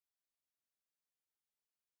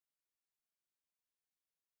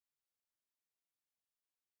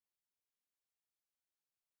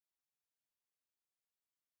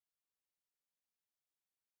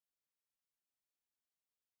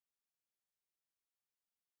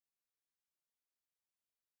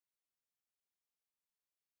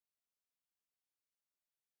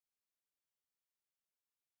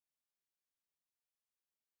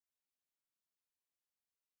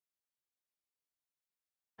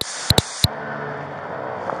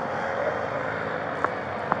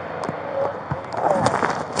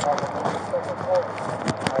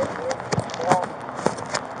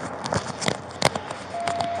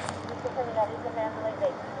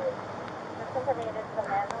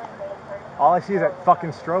All I see is that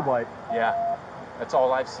fucking strobe light. Yeah, that's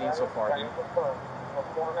all I've seen so far, dude.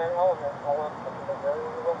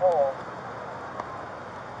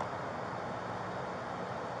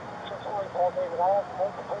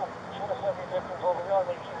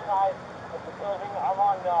 I'm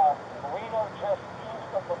on Marino, just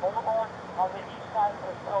east of the boulevard, on the east side of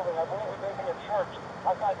this building. I believe it may be a church.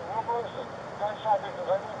 I've got numerous gunshot victims.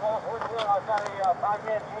 We're outside a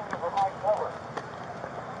 5-man team to provide cover.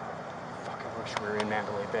 Fuck, I wish we were in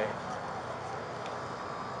Mandalay Bay.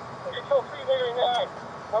 Control 339.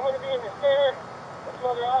 I'm going to be in the center. There's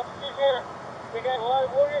some other officers here. We got a lot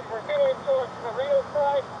of warriors. We're getting towards the Rio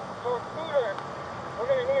side, towards Cooter. We're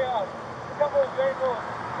going to need a couple of vehicles.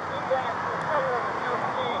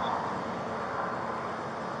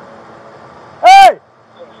 Hey!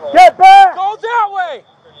 Get back! Go that way!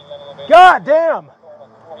 God damn!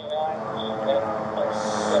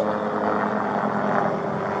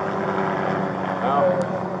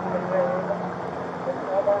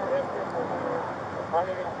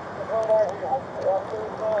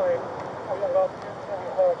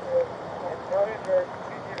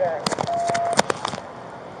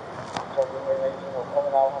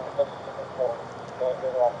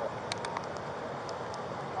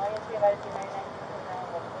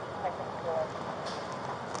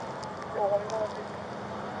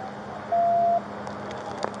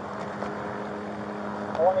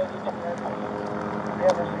 We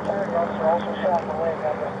have a security officer also shot in the leg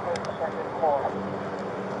on the second floor.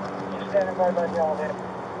 He's standing by the elevator.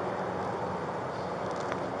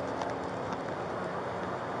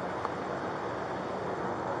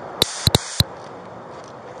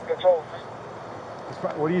 Control.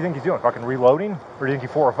 What do you think he's doing? Fucking reloading? Or do you think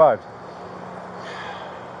he 4 or 5?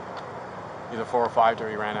 Either 4 or 5 or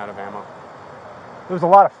he ran out of ammo. There was a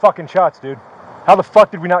lot of fucking shots, dude. How the fuck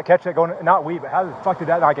did we not catch that going, not we, but how the fuck did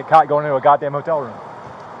that not get caught going into a goddamn hotel room?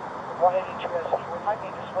 182 SE, we might need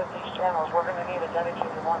to split these channels. We're going to need a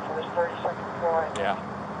dedicated one for this 32nd floor. Yeah.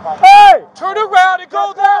 Hey! Turn around and go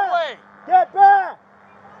that way! Get back!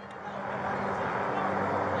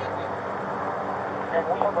 And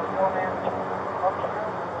we have a 4-man team up here.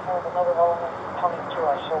 We have another element coming to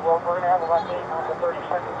us. So we're going to have about 8 on the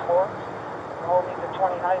 32nd floor. And we'll need the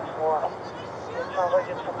 29th floor. It sounds like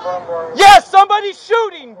it's confirmed where... Yes! Somebody's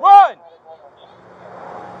shooting! Run!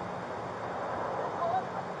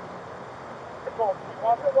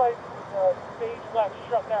 Traffic light, stage left,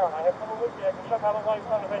 shut down. I have someone with me. I can shut down the lights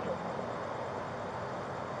on the venue.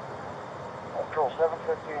 Control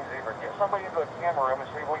 715 Zebra. Get somebody into the camera room and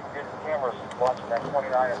see if we can get the cameras watching that 29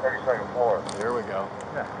 and 32nd floor. There we go.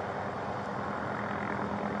 Yeah.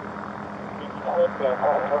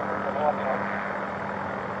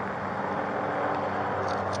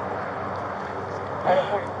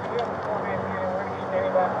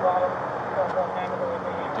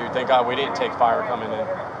 Dude, thank God we didn't take fire coming in.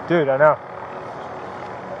 Dude, I know.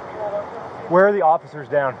 Where are the officers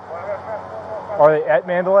down? Are they at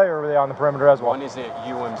Mandalay or are they on the perimeter as well? One is at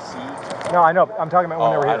UMC. No, I know, but I'm talking about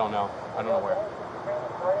when they were here. I don't know. I don't know where.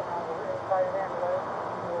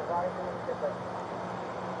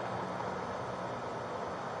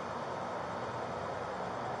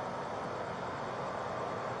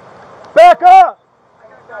 Back up!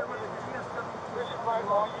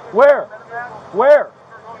 Where? Where?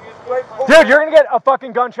 Dude, you're gonna get a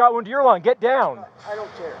fucking gunshot wound to your lung. Get down. I don't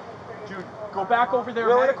care. Dude, go back over there.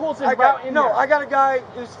 Really? Medical's I got a guy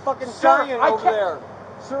who's fucking dying over there.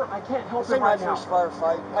 Sir, I can't help This him ain't my right now. first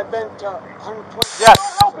firefight. I've been to 120. Yes.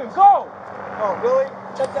 Help him, go! Oh, really?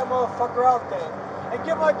 Check that motherfucker out then. And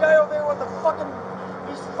get my guy over there with the fucking...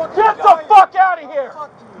 He's fucking Get the dying. fuck out of here!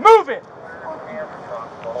 Fuck you. Move it!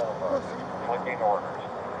 Looking orders.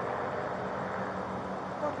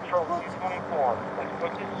 Control 224. Let's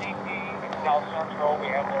put the CP in South Central. We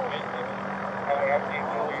have the business and we have the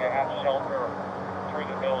ability to have shelter through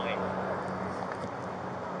the building.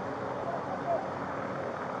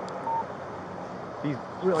 He's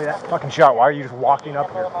really that fucking shot. Why are you just walking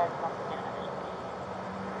up here?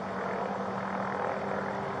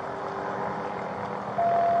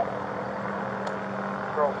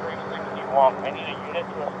 Control 361. I need a unit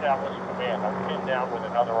to establish command. I'm pinned down with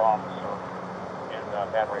another officer in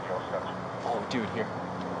that radio section. Oh, dude, here.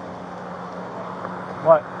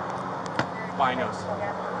 What? Binos.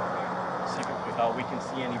 See if we can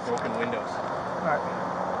see any broken windows. Alright.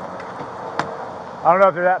 I don't know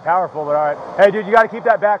if they're that powerful, but alright. Hey, dude, you gotta keep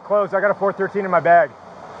that back closed. I got a 413 in my bag.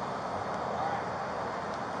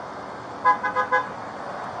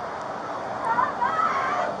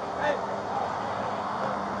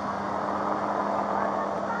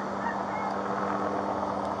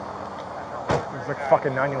 It's like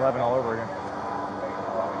fucking 9/11 all over again.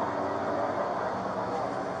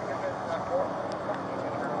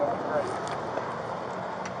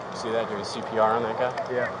 See that? Doing CPR on that guy?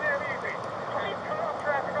 Yeah.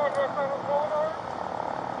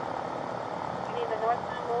 You need the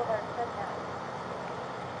Northbound Boulevard shutdown.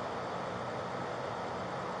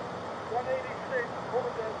 186 over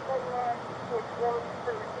the front line towards Road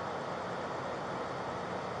 3.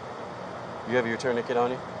 You have your tourniquet on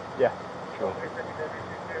you? Yeah. Cool.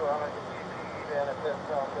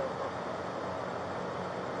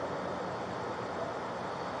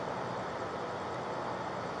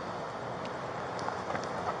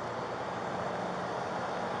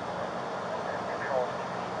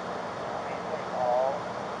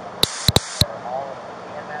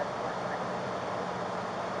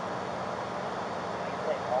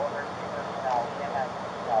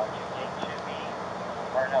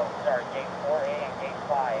 Gate 4A and Gate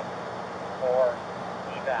 5 for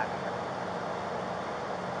evac.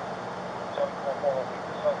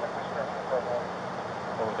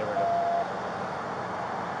 Oh, there we go.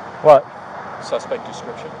 What? Suspect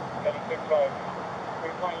description. Getting 6-5.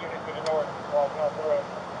 3-point unit to the north, walking off the road.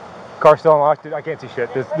 Car still unlocked? Dude, I can't see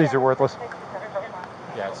shit. These are worthless.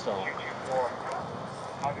 Yeah, it's still.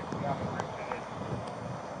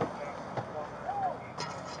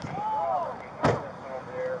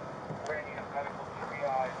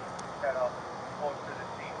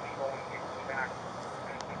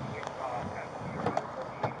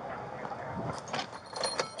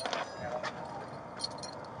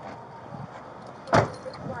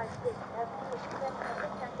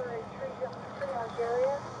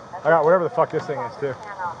 I got whatever the fuck this thing is too.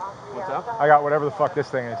 What's up? I got whatever the fuck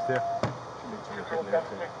this thing is too.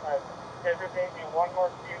 There may be one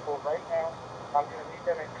more vehicle right now. I'm going to need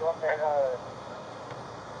them to come at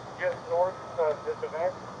just north of this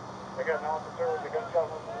event. I got an officer with a gunshot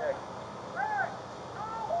wound in the neck.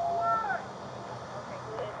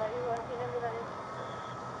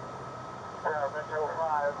 Metro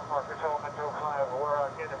 5, Arkansas Metro 5, we're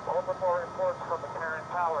getting multiple reports from McCarran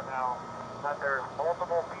Tower now that there's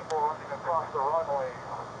multiple people running across the runway,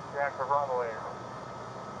 the active runway.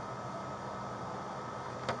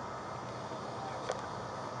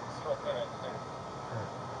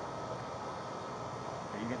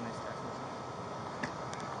 Are you getting these text messages?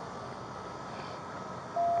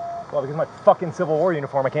 Well, because of my fucking Civil War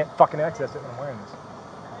uniform, I can't fucking access it when I'm wearing this.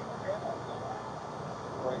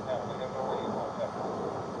 Right now, they have no way to contact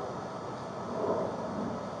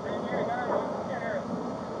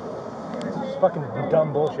This is fucking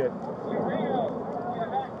dumb bullshit. There's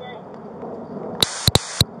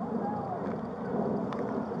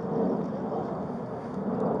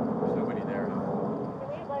nobody there.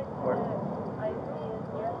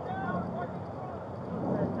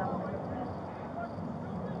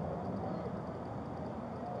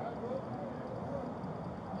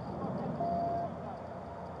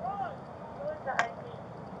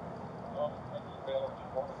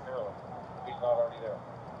 He's not already there.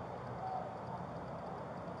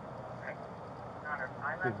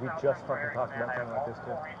 Dude, we just fucking talked about something like this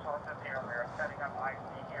too. Resources here. We're setting up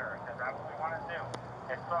IC here. Is that what we want to do?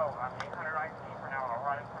 If so, I'm 800 IC for now. I'll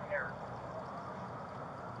run it from here.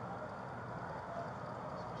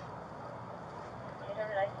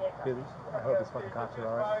 800 IC. Dude, I hope these fucking cops are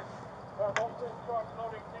alright. Multiple trucks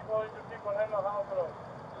loading people into people in the hospital.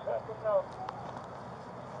 Let them know.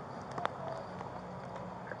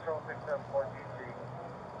 Control 674 GC.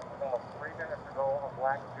 About 3 minutes ago, a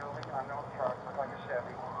black Julie unknown truck, looked like a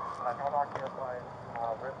Chevy, not occupied,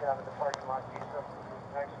 ripped out of the parking lot east of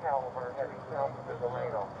Excalibur, heading south to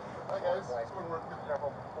Delano. Hi guys,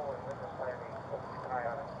 several people in witness landing, so keep an eye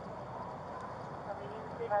on it. So we need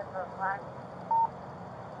to see like the black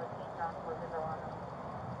machine gun for the Delano.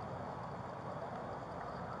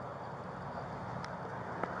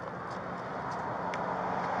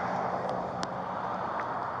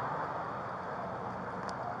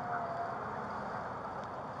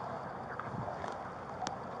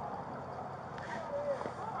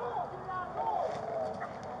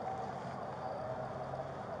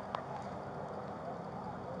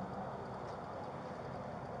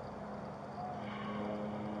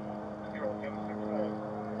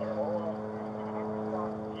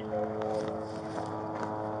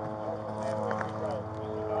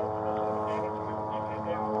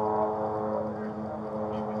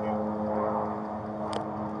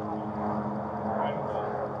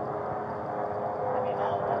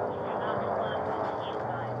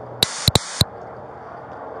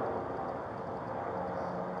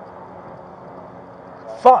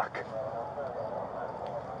 Fuck!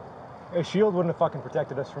 A shield wouldn't have fucking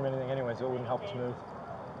protected us from anything anyway, so it wouldn't help us move.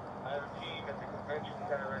 IoT at the convention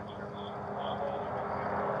center entrance.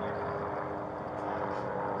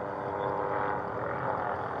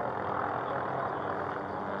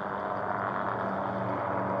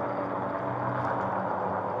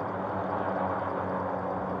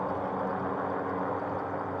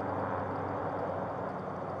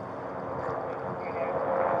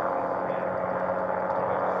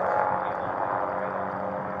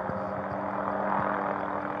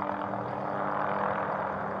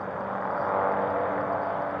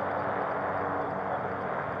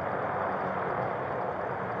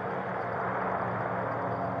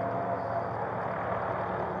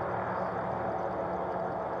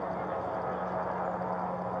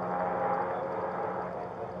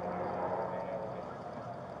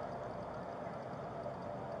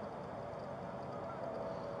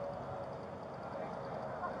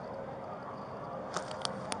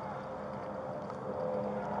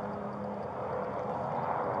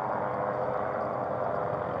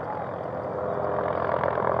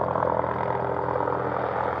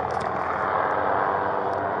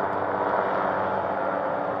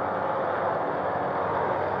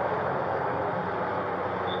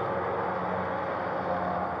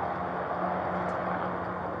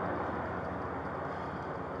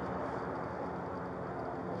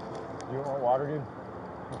 You don't want water, dude?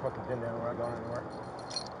 I'm fucking pinned down. We're not going anywhere.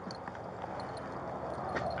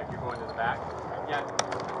 Like you're going to the back? Yeah.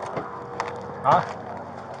 Huh?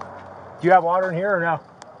 Do you have water in here or no? No.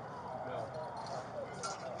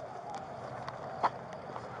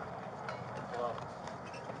 Well,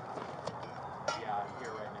 yeah, I'm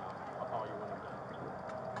here right now. I'll call you when I'm done.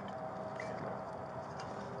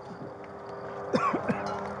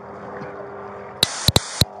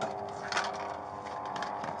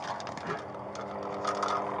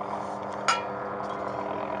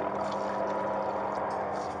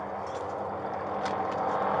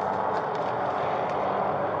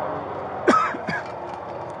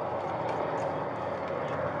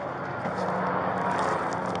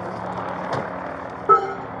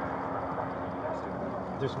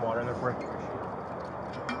 There's some water in there for you.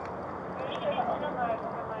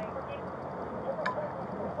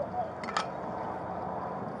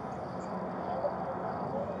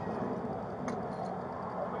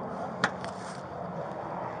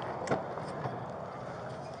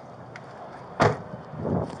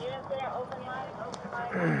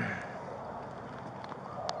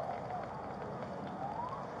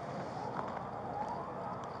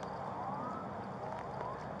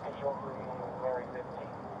 Very 15.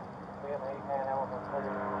 We have an 8-man elephant ready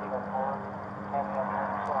to receive a car. Having a turn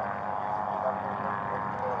truck.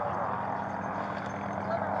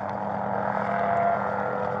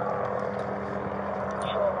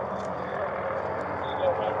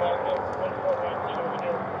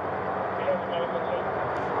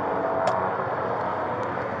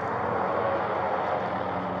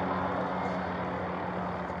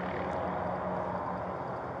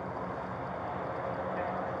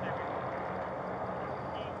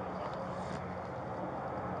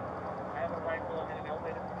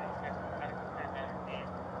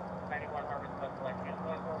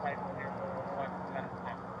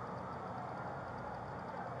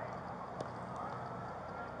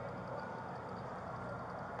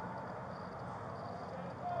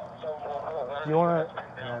 You want to?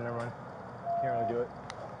 No, never mind. Can't really do it. I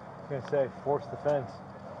was going to say, force the fence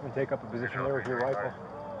and take up a position there with your rifle.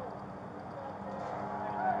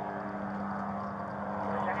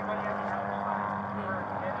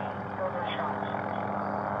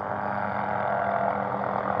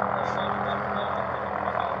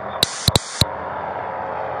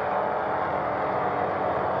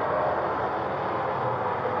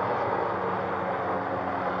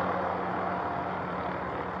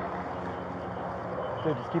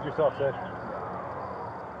 Dude, just keep yourself safe.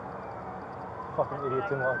 Fucking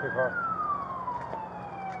idiots in lock their car.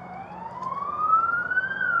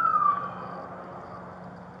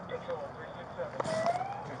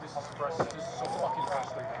 This is so fucking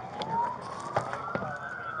frustrating.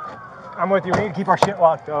 I'm with you. We need to keep our shit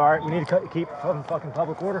locked, though, alright? We need to keep some fucking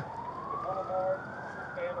public order.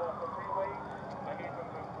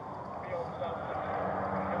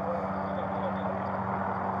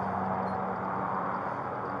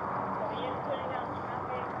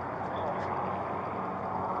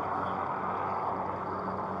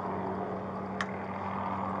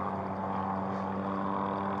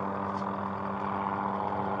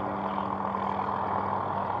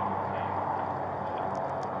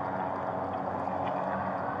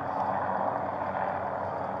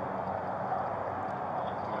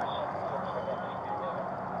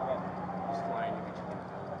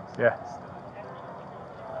 Yeah.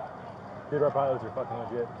 Dude, our pilots are fucking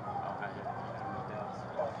legit.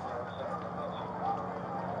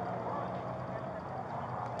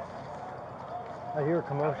 I hear a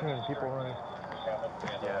commotion and people running.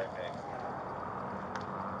 Yeah.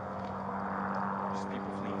 Just people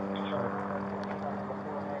fleeing.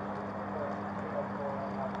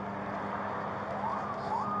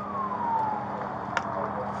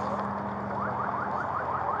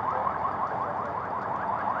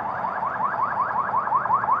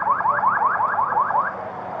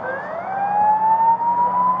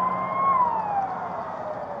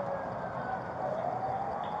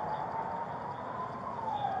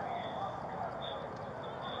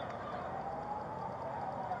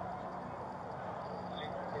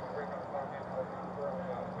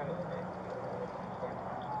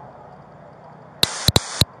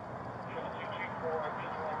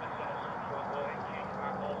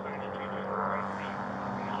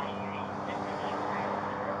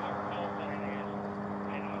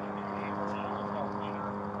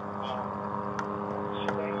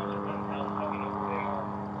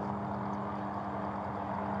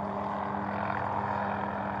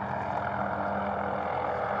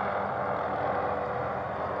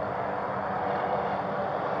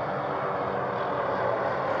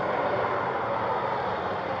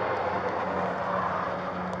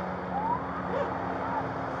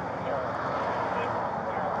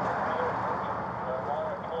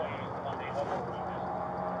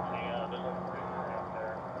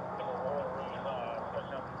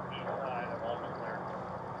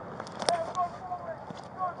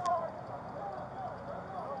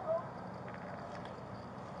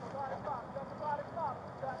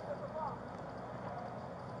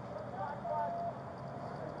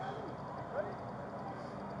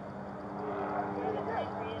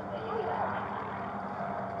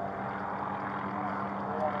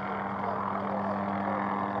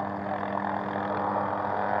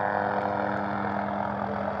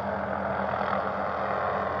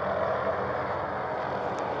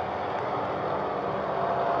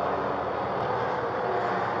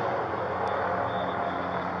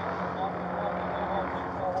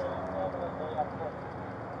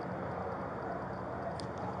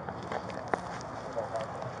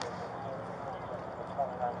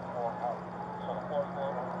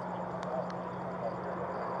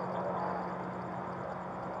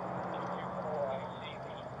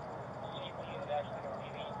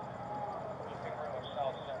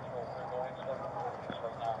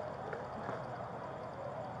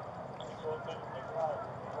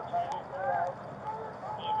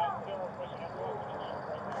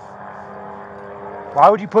 Why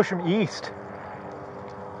would you push him east?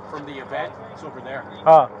 From the event, it's over there.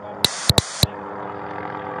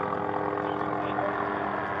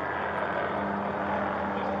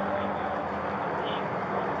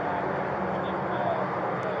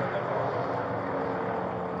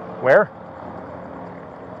 Where?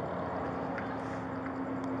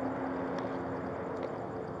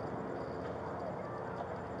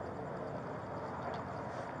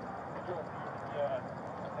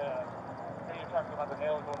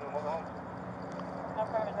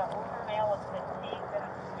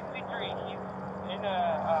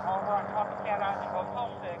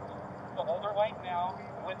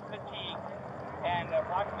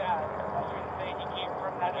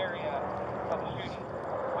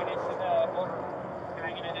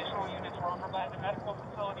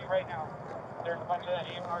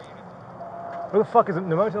 Where the fuck is it?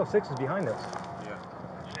 The Motel 6 is behind us. Yeah.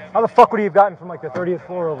 How the fuck would he have gotten from like the 30th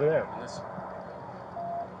floor over there? Unless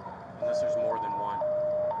there's more than one.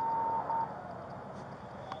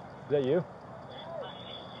 Is that you?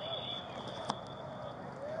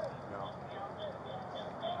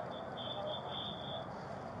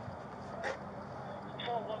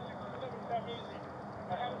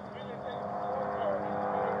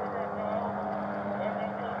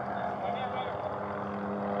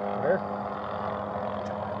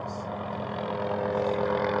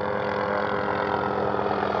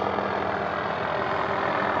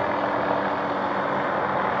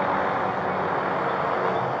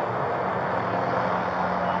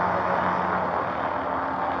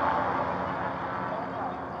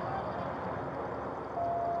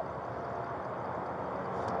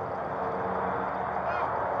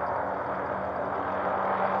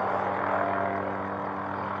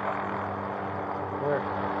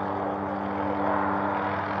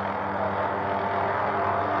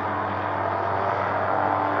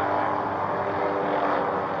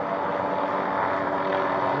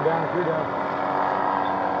 Down if you're down.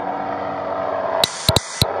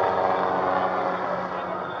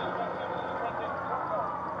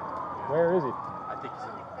 is he? I think he's in.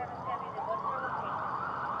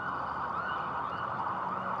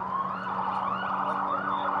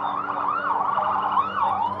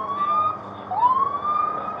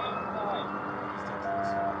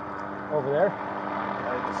 Over there?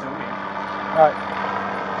 I'm assuming. Alright.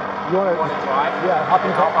 You wanna drive? Yeah, hop in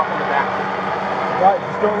the car. Hop in the back. Right,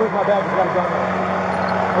 just don't lose my bag, you got a gun there.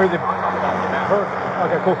 Where is it? Perfect.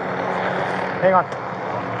 Okay, cool. Hang on.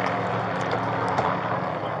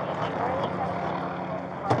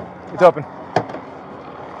 It's open.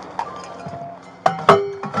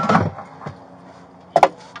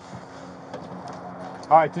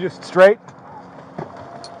 Alright, so just straight?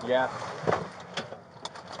 Yeah.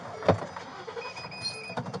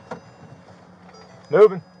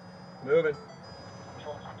 Moving. Moving.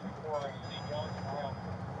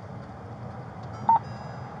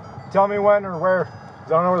 Tell me when or where, 'cause I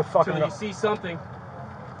don't know where the fuck I'm Until going. you see something.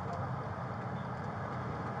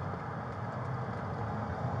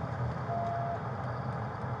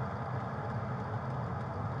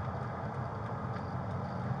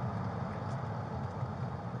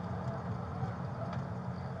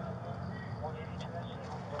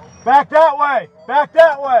 Back that way! Back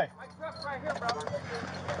that way! My truck's right here, bro.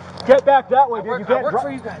 Get back that way, dude. You I can't work dri-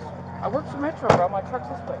 for you guys. I work for Metro, bro. My truck's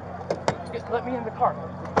this way. Let me in the car.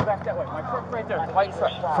 Let's go back that way. My truck's right there. The white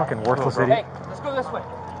truck. Fucking worthless Hey, idiot. let's go this way.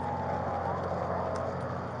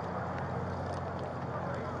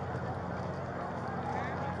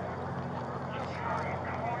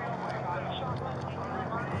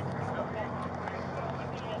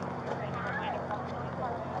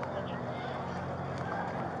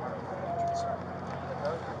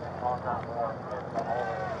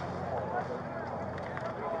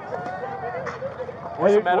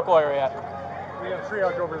 Where's the medical area at? We got a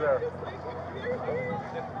triage over there.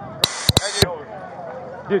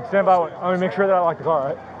 Dude, stand by. I'm gonna make sure that I lock the car,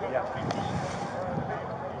 right? Yeah.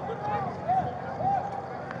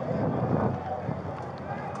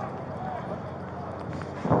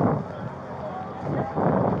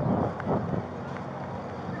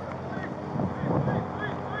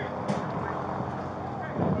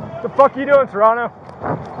 What the fuck are you doing, Serrano?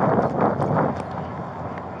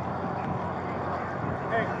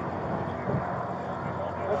 Hey.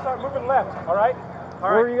 Let's start moving left, all right?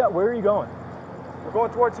 Where are you going? We're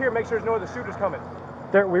going towards here. Make sure there's no other shooters coming.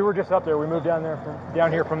 There, we were just up there. We moved down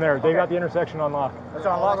here from there. They got the intersection on lock. That's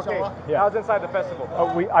on lock. Okay. Yeah. How's inside the festival?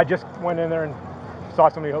 I just went in there and saw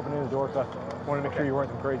somebody opening the door, so I wanted to make sure you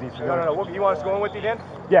weren't some crazy. So no. You want us going with you then?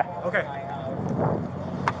 Yeah. Okay.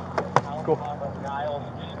 Cool.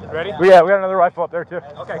 Ready? We got another rifle up there too.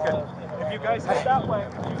 Okay, good. If you guys head that way.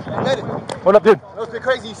 What up, dude? That was a bit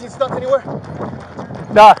crazy. You seen stunts anywhere?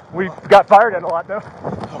 Nah, we got fired at a lot though.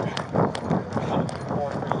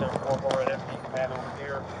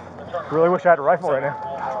 Really wish I had a rifle right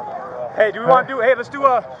now. Hey, do we want to do? Hey, let's do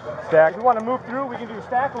a stack. If we want to move through, we can do a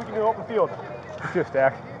stack, or we can do open field. Let's do a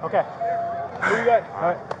stack. Okay. Who you got? All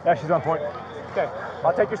right. Yeah, she's on point. Okay.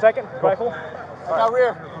 I'll take your second rifle. I got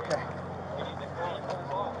rear. Okay.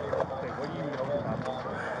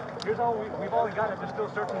 Here's all we've only got. They're still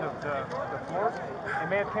searching the floors. They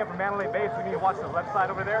may have came from Mandalay Bay, so we need to watch the left side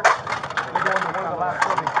over there. We're going to one of the last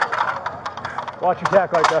buildings. Watch your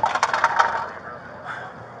tack right there.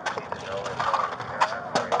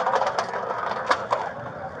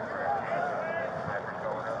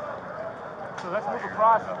 So let's move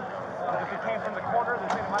across. If they came from the corner, they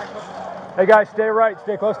say they might have. Hey guys, stay right.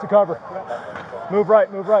 Stay close to cover. Move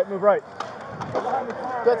right. Move right. Move right.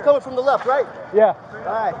 That's coming from the left, right? Yeah.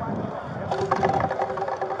 All right.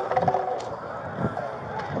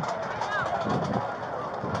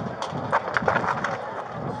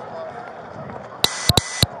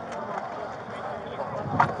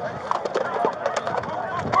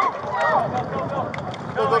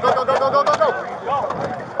 Go.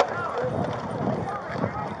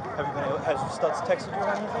 Has Stutz texted you or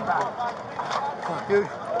anything? Fuck, dude.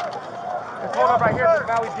 Just hold up right here at the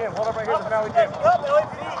Maui Gym. Hold up right here at the Maui Gym.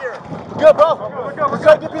 Good, bro. We're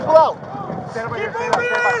trying to get people out. Stand over here. Stand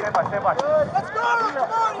by. Let's go. Come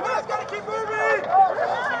on. You guys got to keep moving.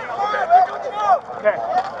 Okay.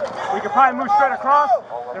 We can probably move straight across.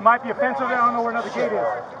 There might be a fence over there. I don't know where another gate is.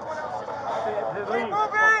 Keep moving.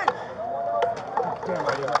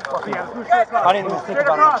 Yeah, let's move straight across. I didn't even think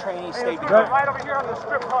about it. Training Hey, let's state. go right over here on the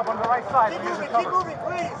strip club on the right side. Keep moving,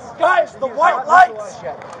 please. Guys, the white lights!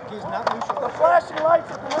 He's not neutral. The flashing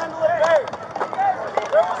lights at the Mandalay Bay!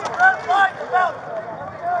 There was a red light about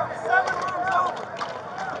 7 rooms over.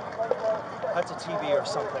 That's a TV or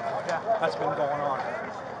something. That's been going on.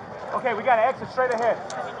 Okay, we got to exit straight ahead.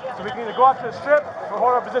 So we can either go up to the strip or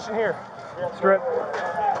hold our position here. Strip.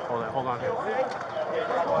 Hold on here.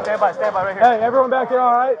 Stand by right here. Hey, everyone back there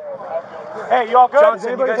all right? Hey, you all good?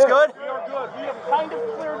 Johnson, you guys good? We are good. We have kind of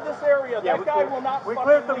cleared this area. Yeah, that guy will not. We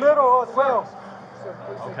cleared the middle as well.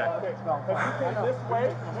 Okay. Have you came this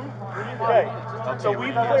way? Okay. So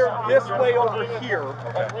we've cleared this way over here.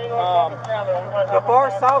 The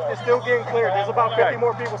far south is still getting cleared. There's about 50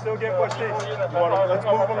 more people still getting pushed in. Let's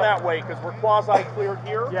move them that way because we're quasi-cleared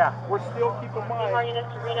here. Yeah. We're still, keep in mind,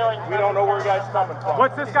 we don't know where you guys coming from.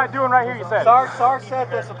 What's this guy doing right here, you said? SAR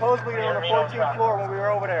said that supposedly they're on the 14th floor when we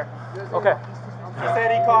were over there. Okay. He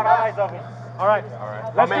said he caught eyes of him. All right.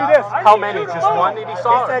 Let's do this. How many? Just one that he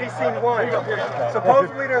saw? He said he's seen one.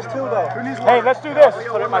 Supposedly there's two though. Hey, let's do this.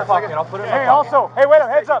 Put it in my pocket. I'll put it in my Hey, pocket. also, hey, wait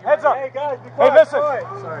up, heads up. Hey guys, be quiet. Hey, listen.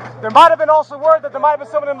 There might have been also word that there might have been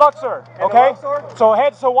someone in Luxor. Okay?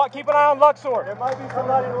 Keep an eye on Luxor. There might be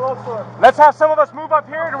somebody in Luxor. Let's have some of us move up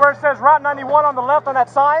here to where it says Route 91 on the left on that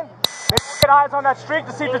sign. Get eyes on that street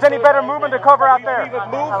to see if there's any better movement to cover out there. We have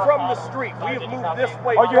moved from the street. We have moved this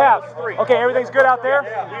way. Oh, you have? The street. Okay, everything's good out there?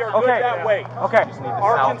 Yeah, we are good that way. Okay.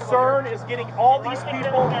 Our concern is getting all these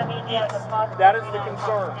people east. That is the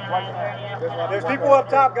concern. There's people up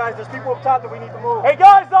top, guys. There's people up top that we need to move. Hey,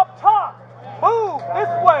 guys up top! Move this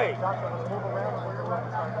way!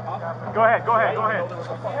 Go ahead.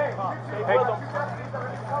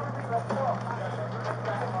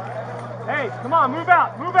 Hey, come on, move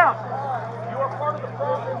out. You are part of the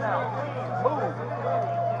problem now. Move.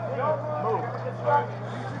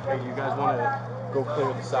 Hey, you guys want to go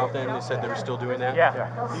clear the south end? They said they were still doing that? Yeah.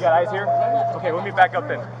 You got eyes here? Okay, let me back up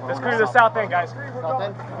then. Let's clear the south end, guys. South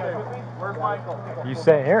end? Where's Michael? You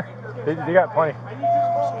staying here? They got plenty. I need you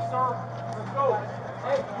to move, sir. Let's go.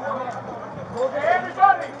 Okay,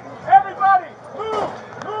 everybody, move!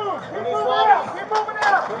 Keep moving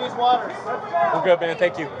out! Who needs water? We're good, man.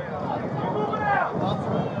 Thank you. Keep moving out!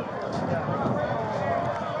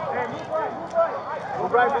 Hey,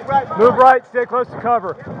 move right. Move right, stay close to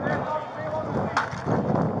cover. Keep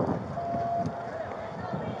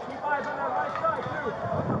eyes on that right side, too.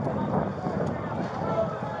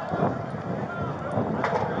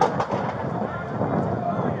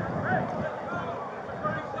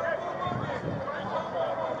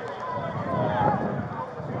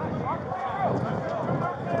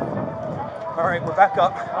 All right, we're back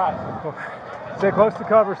up. All right. Stay close to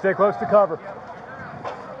cover.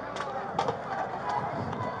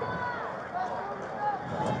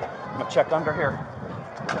 I'm gonna check under here.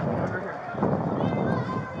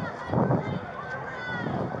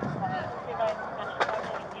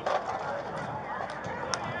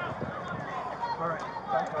 All right,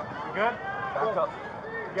 back up. You good? Back up.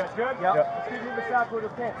 You guys good? Yep. Let's keep moving south toward the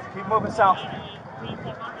fence. Keep moving south.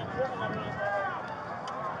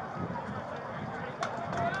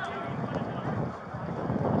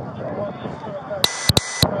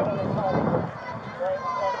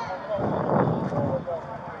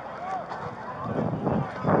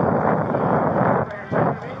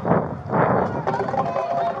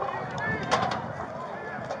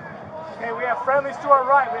 Okay, we have friendlies to our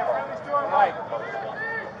right.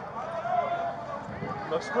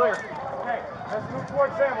 Looks clear. Okay, let's move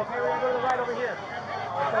towards them. Okay, we're gonna go to the right over here.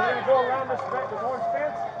 So we're gonna go around this orange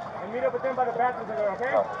fence and meet up with them by the bathrooms over there,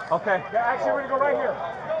 okay? Okay. Yeah, actually, we're gonna go right here.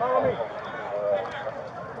 Follow me.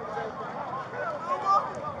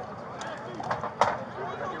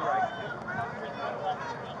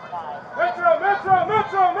 Metro!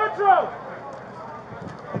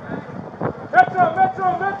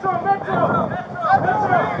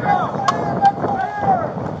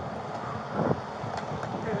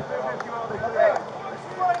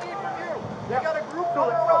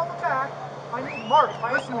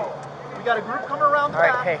 Listen to me. We got a group coming around the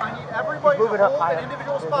back. Hey, I need everybody to hold at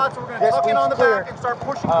individual spots. We're going to This tuck in on the week's back and start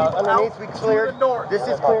pushing people underneath out we to cleared. the north. This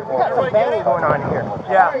is cleared. We got some Everybody get banging it? going on here.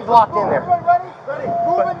 Yeah. He's locked in there. Everybody ready?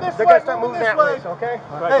 Moving this They're way. gonna start moving that way, okay?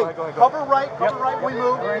 Hey, cover right. We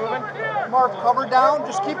move. Mark, cover down.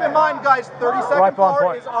 Just keep in mind, guys, 32nd Rifle on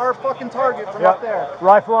floor point. is our fucking target from up there.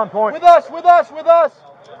 Rifle on point. With us.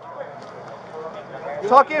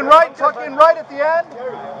 Tuck in right at the end.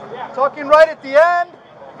 Tuck in right at the end.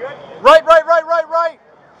 Right.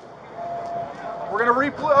 We're gonna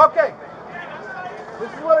replay. Okay.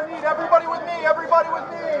 This is what I need. Everybody with me.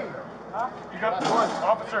 You got one,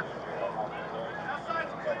 officer.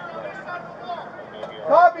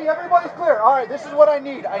 Copy. Everybody's clear. All right. This is what I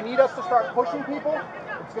need. I need us to start pushing people.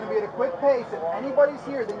 It's going to be at a quick pace. If anybody's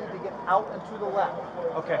here, they need to get out and to the left.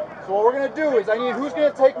 Okay. So what we're going to do is I need who's going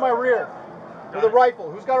to take my rear with a rifle.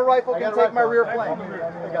 Who's got a rifle can take my rear flank.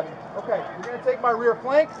 Okay. You're going to take my rear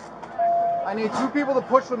flank. I need 2 people to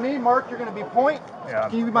push with me. Mark, you're going to be point. Yeah.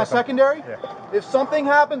 Can you be my secondary? Yeah. If something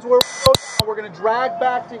happens where we're going to drag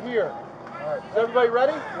back to here. All right. Is everybody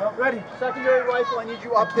ready? Yep. Ready. Secondary rifle, I need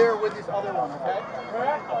you up there with this other one, okay?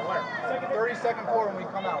 Where? 32nd floor when we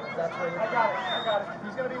come out. That's where I got it.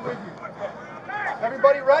 He's going to be with you.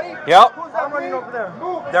 Everybody ready? Yep. Who's that running over there?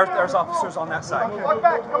 Move. There's officers on that side. Okay. Walk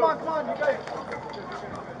back. Come on, you guys.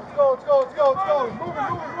 Let's go.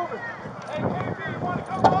 Move it. Hey, KB, you want to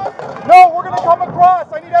come on? No, we're going to come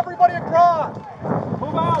across. I need everybody across.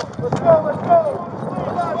 Move out. Let's go.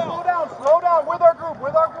 Slow down. With our group.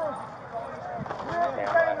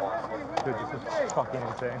 Dude, this is fucking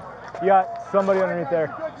insane. You got somebody underneath there.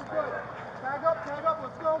 Tag up.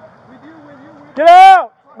 Let's go. With you. Get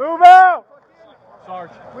out! Move out!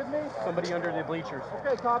 Sarge. With me. Somebody under the bleachers.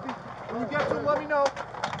 Okay, copy. When you get to him, let me know.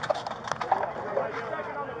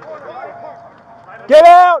 Get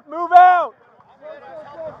out! Move out!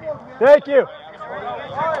 Thank you. All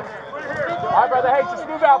right, brother. Hey, just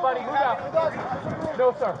move out, buddy. Move out.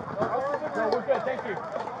 No, sir. No, we're good. Thank you.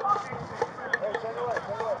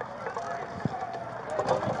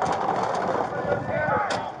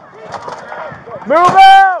 Move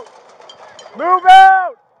out! Move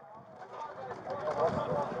out!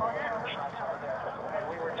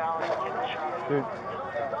 Dude, I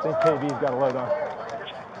think KB's got a load on.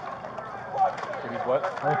 KB's what?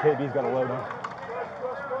 I think KB's got a load on.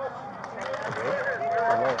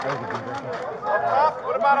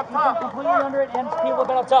 What about up top? Completely under it, and people have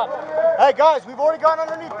been up top. Hey guys, we've already gone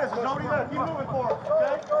underneath this. There's nobody there. Keep moving for us,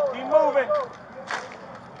 okay? Keep moving.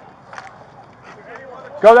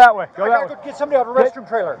 Go that way. Go that way. Get somebody out of the restroom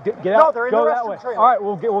trailer. Get out. No, they're in go the that restroom way. trailer. All right,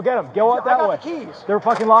 we'll get them. Go out that way. I got the keys. They're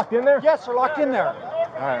fucking locked in there? Yes, they're locked in there.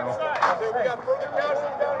 All right. Well.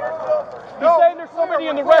 He's saying there's somebody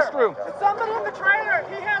in the restroom. There's somebody in the trailer.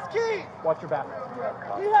 He has keys. Watch your back.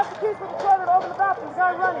 He has the keys for the trailer to open the bathroom. The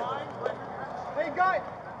guy running. Hey, guys.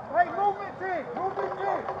 Hey, movement team. To the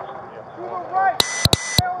right.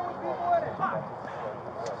 Trailer with people in it.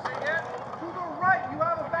 To the right. You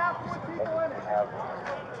have a bathroom with people in it.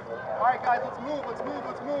 All right, guys. Let's move. With us.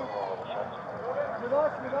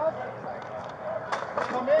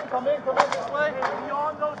 Come in this way.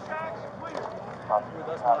 Beyond those tracks, clear.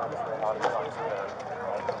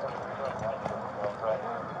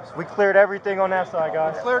 We cleared everything on that side,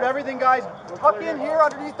 guys. Cleared everything, guys. Tuck in here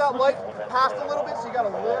underneath that light, past a little bit, so you got a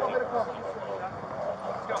little bit of cover.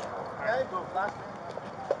 Let's go. Okay, last.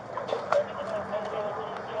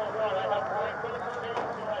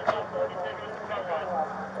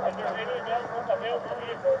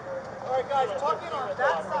 All right, guys, tuck in on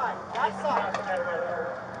that side.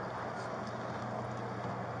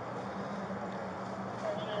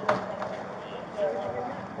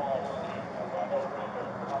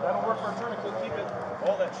 That'll work for a tourniquet. Keep it.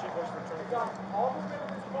 All that shit works for a tourniquet. All the way to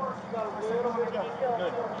this part, you got a little bit of cover.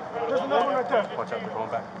 Good. There's another one right there. Watch out, they're going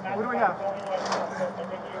back. What do we have?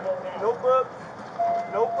 Notebook.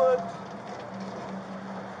 No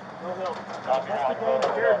help.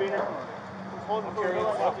 Carabiner.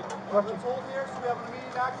 Let's hold here so we have an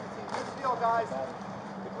immediate action team. Good deal, guys.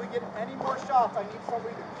 If we get any more shots, I need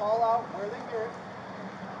somebody to call out where they hear it.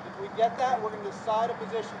 If we get that, we're going to decide a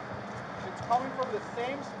position. If it's coming from the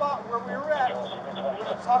same spot where we were at, we're going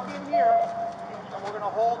to tuck in here, and we're going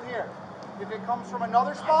to hold here. If it comes from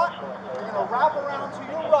another spot, we're going to wrap around to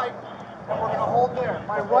your right, and we're going to hold there.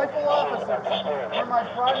 My rifle officers are my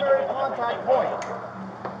primary contact point.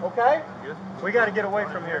 Okay? We got to get away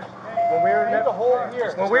from here. We need to hold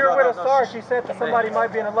here. When we were with Asar, she said that somebody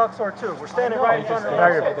might be in a Luxor too. We're standing right in front of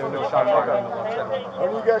her. There was no shot fired on the left side.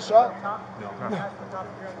 When you guys shot?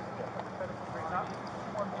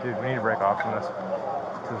 Dude, we need to break off from this.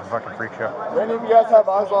 This is a fucking freak show. Do any of you guys have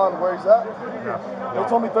eyes on where he's at? No. They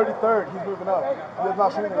told me 33rd. He's moving up. He has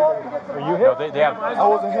not shooting anybody. Are you hit? No, they have. I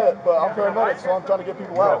wasn't hit, but I'm paramedic, so I'm trying to get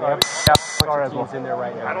people out. They have a bunch of teams in there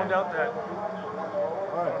right now. I don't doubt that.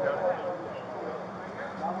 All right.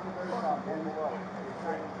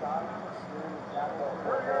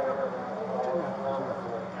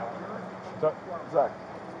 So, Zach.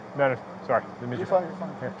 no, sorry. You're fine, you're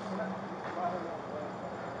fine. Here.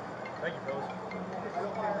 Thank you, fellas.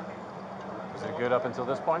 Is it good up until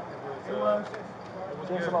this point? It was.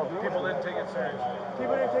 People didn't take it serious.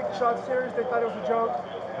 People didn't take the shot serious. They thought it was a joke.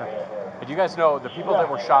 Did you guys know the people that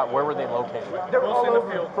were shot, where were they located? They were all over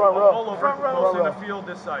the field. Front row. All over. Front row. Front row. In the field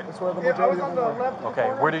this side. That's where the majority of them were. Okay,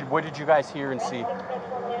 what did you guys hear and see?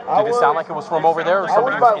 Did it sound like it was from over there or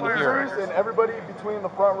somebody was in here? And everybody between the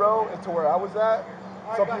front row and to where I was at,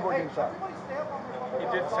 some people were getting shot. It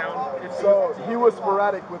did sound. So he was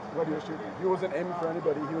sporadic with what he was shooting. He wasn't aiming for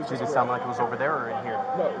anybody. He was just. Did it sound like it was over there or in here?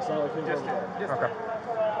 No, it sounded like he was over there. Okay.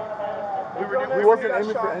 He wasn't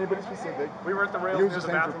aiming for anybody specific. We were at the rails He near was the just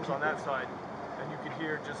aiming for bathrooms on people. that side, and you could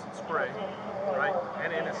hear just spray, right? And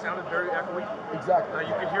it sounded very echoey. Exactly.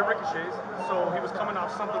 You could hear ricochets, so he was coming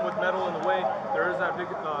off something with metal in the way. There is that big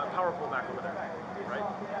power pole back over there, right?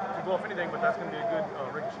 You blow off anything, but that's going to be a good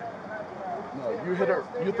ricochet. No, you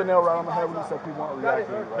hit the nail right on the head when you said people weren't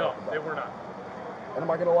reacting. Right No, they were not. And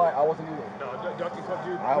am I gonna lie? I wasn't either. No, Ducky Club,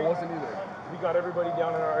 dude. I wasn't either. We got everybody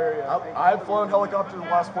down in our area. I've flown helicopters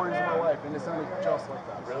the last 4 years of my life, and it sounded just like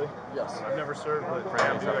that. Really? Yes. I've never served, but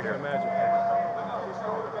damn, dude, I can imagine.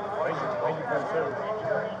 Thank you for the service.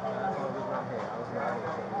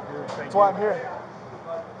 That's why I'm here.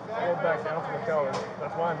 I go back down from the colors.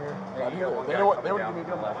 That's why I'm here. They would give me a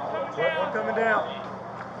gun. We're coming down.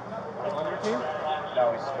 On your team?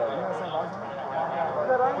 No, he's still.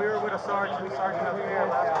 We were with a sergeant up there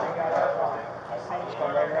last week.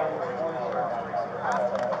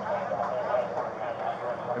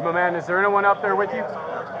 Hey, my man, is there anyone up there with you?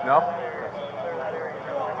 No?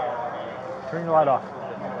 Turn your light off.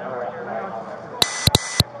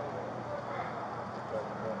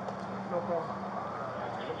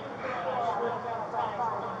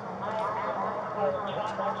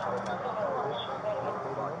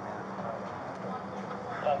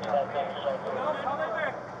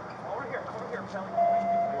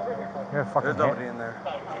 Yeah, fucking There's nobody in there.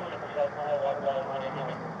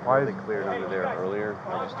 Why? They cleared under there earlier.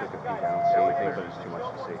 I just took a peek. I don't see anything, but it's too much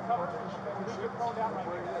to see. I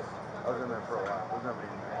was in there for a while. There's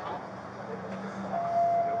nobody in there.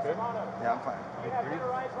 You okay? Yeah, I'm fine.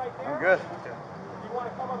 I'm good.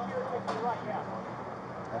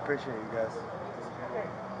 I appreciate you guys.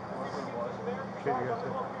 Appreciate you guys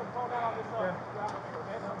too.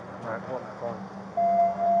 All right, pull up my phone.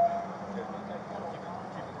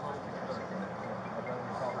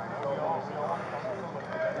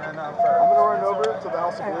 Yeah, no, I'm I'm gonna run over to the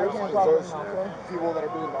House of Blues because there's people that are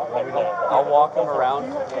being I'll walk them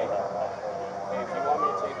around. Hey, if you want me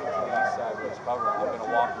to take them to the east side where it's covered, I'm going to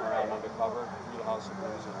walk them around undercover through the House of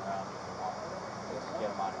Blues and around. Get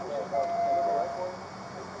them out of here.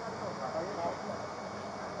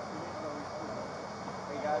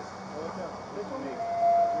 Hey guys,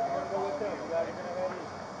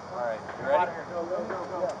 all right, you ready?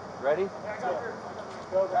 Ready?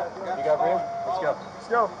 You got room? Let's go. Let's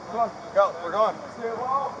go. Come on. Go. We're going.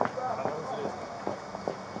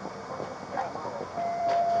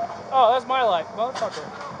 Oh, that's my light, motherfucker.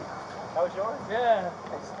 That was yours? Yeah.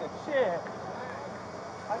 Shit.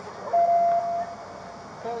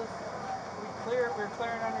 Because we're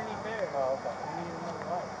clearing underneath there. Oh, okay. We need another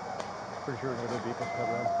light. Pretty sure we're gonna beat this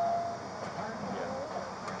cover in.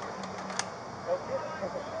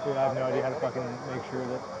 Dude, I have no idea how to fucking make sure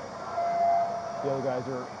that the other guys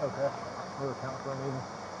are okay or account for them even.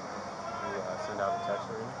 You send out a text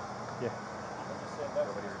or anything? Yeah.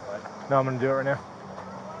 Nobody replied? No, I'm gonna do it right now.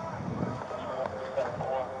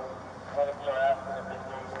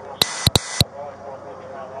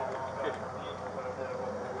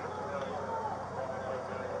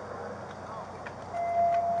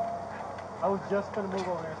 I was just gonna move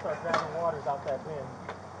over there and start grabbing waters out that bin.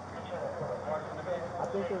 I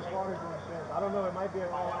think there's waters in the bin. I don't know, it might be an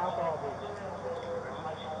all alcohol bin.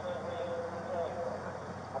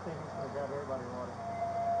 I think he's gonna grab everybody water.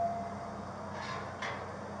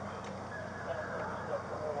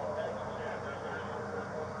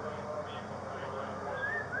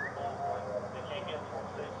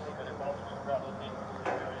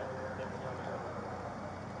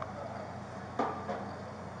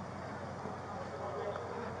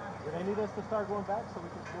 Do they need us to start going back so we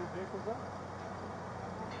can move vehicles up?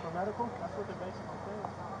 For medical? That's what they're basically saying.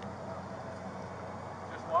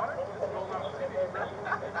 Just water? Just rolling off the TV, bro.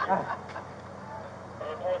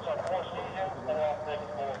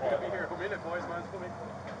 We'll be here a minute, boys. Might as well be.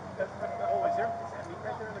 Oh, is that meat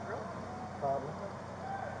right there on the grill? Probably.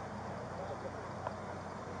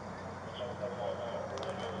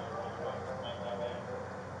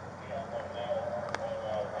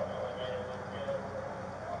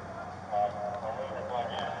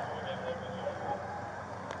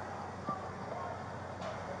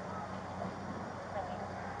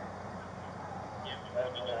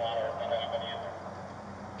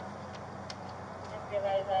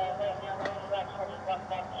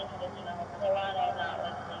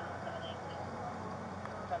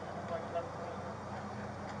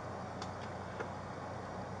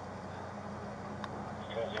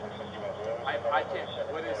 I can't.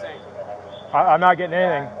 What are they saying? I'm not getting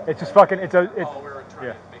anything. It's just fucking. It's Oh, we're trying.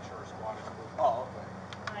 Yeah.